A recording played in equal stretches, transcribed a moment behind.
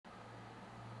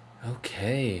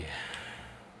Okay.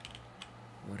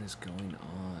 What is going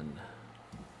on?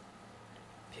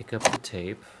 Pick up the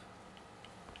tape.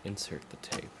 Insert the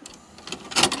tape.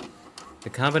 The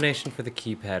combination for the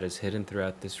keypad is hidden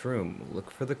throughout this room.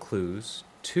 Look for the clues.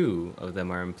 2 of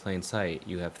them are in plain sight.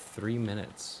 You have 3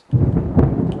 minutes.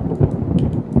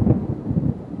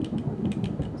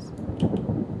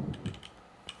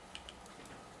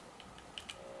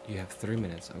 You have 3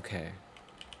 minutes. Okay.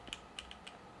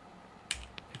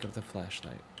 Pick up the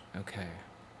flashlight. Okay.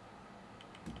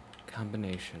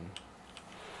 Combination.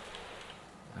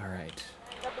 Alright.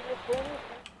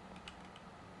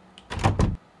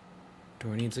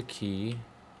 Door needs a key.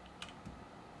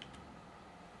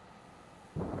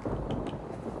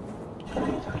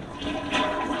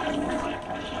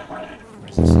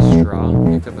 Where's this? A straw?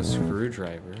 Picked up a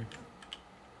screwdriver.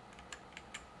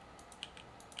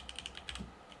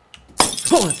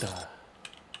 What the?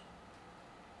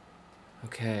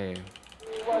 Okay.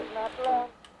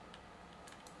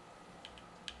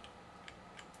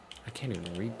 I can't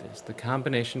even read this. The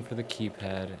combination for the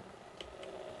keypad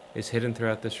is hidden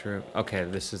throughout this room. Okay,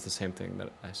 this is the same thing that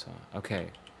I saw. Okay.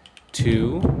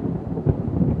 2.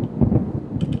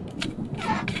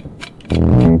 I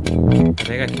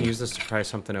think I can use this to pry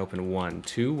something open. 1.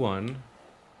 2, 1.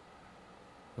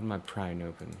 What am I prying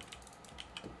open?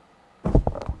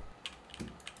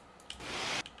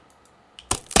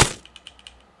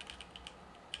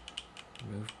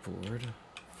 Move board.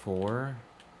 4.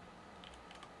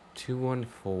 2, 1,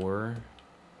 4.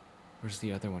 Where's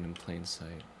the other one in plain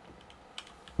sight?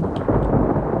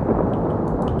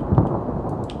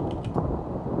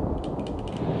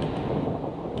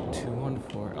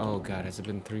 214. Oh god, has it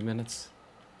been 3 minutes?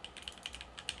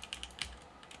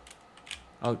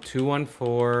 Oh,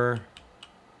 214.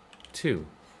 2.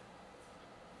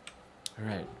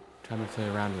 Alright, time to play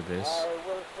around with this.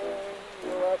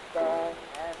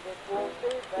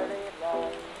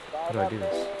 How do I do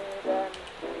this?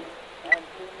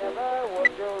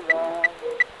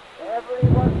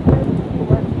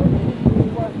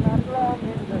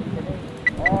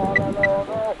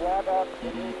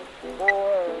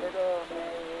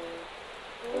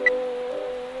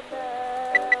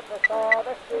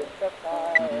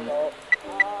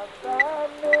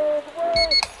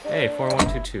 Hey,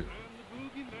 4122.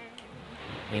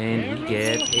 And you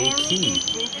get a key.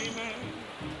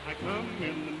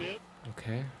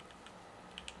 Okay.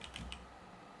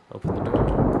 Open the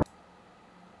door.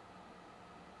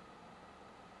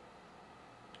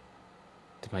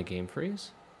 Did my game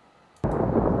freeze?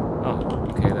 Oh,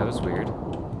 okay, that was weird.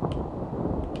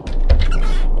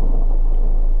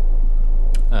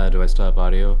 Do I still have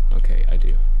audio? Okay, I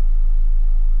do.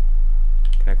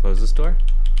 Can I close this door?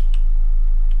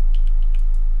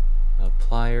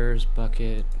 Pliers,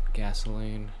 bucket,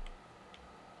 gasoline,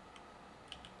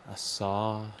 a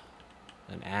saw,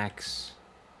 an axe.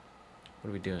 What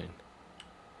are we doing?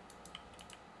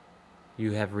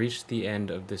 You have reached the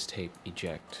end of this tape.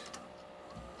 Eject.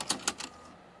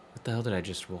 What the hell did I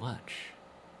just watch?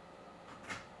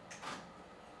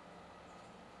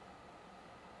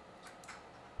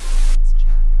 As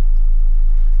child,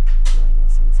 join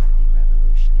us in something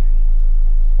revolutionary.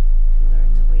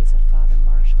 Learn the ways of Father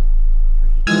Marshall, for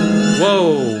he...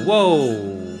 Whoa,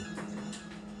 whoa!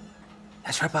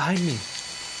 That's right behind me.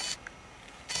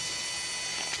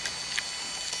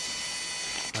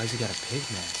 Why has he got a pig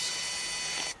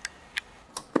mask?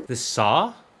 This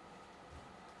saw?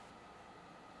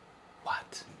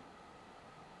 What?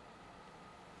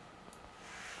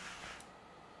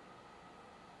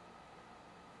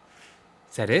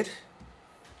 Is that it?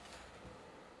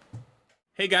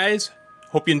 Hey guys,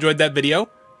 hope you enjoyed that video.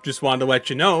 Just wanted to let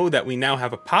you know that we now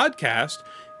have a podcast.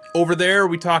 Over there,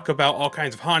 we talk about all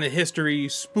kinds of haunted history,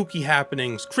 spooky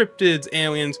happenings, cryptids,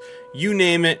 aliens, you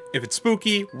name it. If it's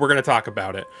spooky, we're going to talk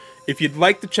about it. If you'd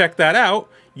like to check that out,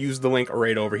 use the link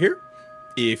right over here.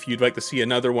 If you'd like to see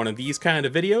another one of these kind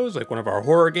of videos, like one of our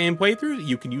horror game playthroughs,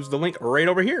 you can use the link right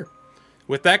over here.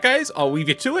 With that, guys, I'll leave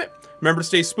you to it. Remember to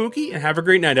stay spooky and have a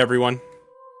great night, everyone.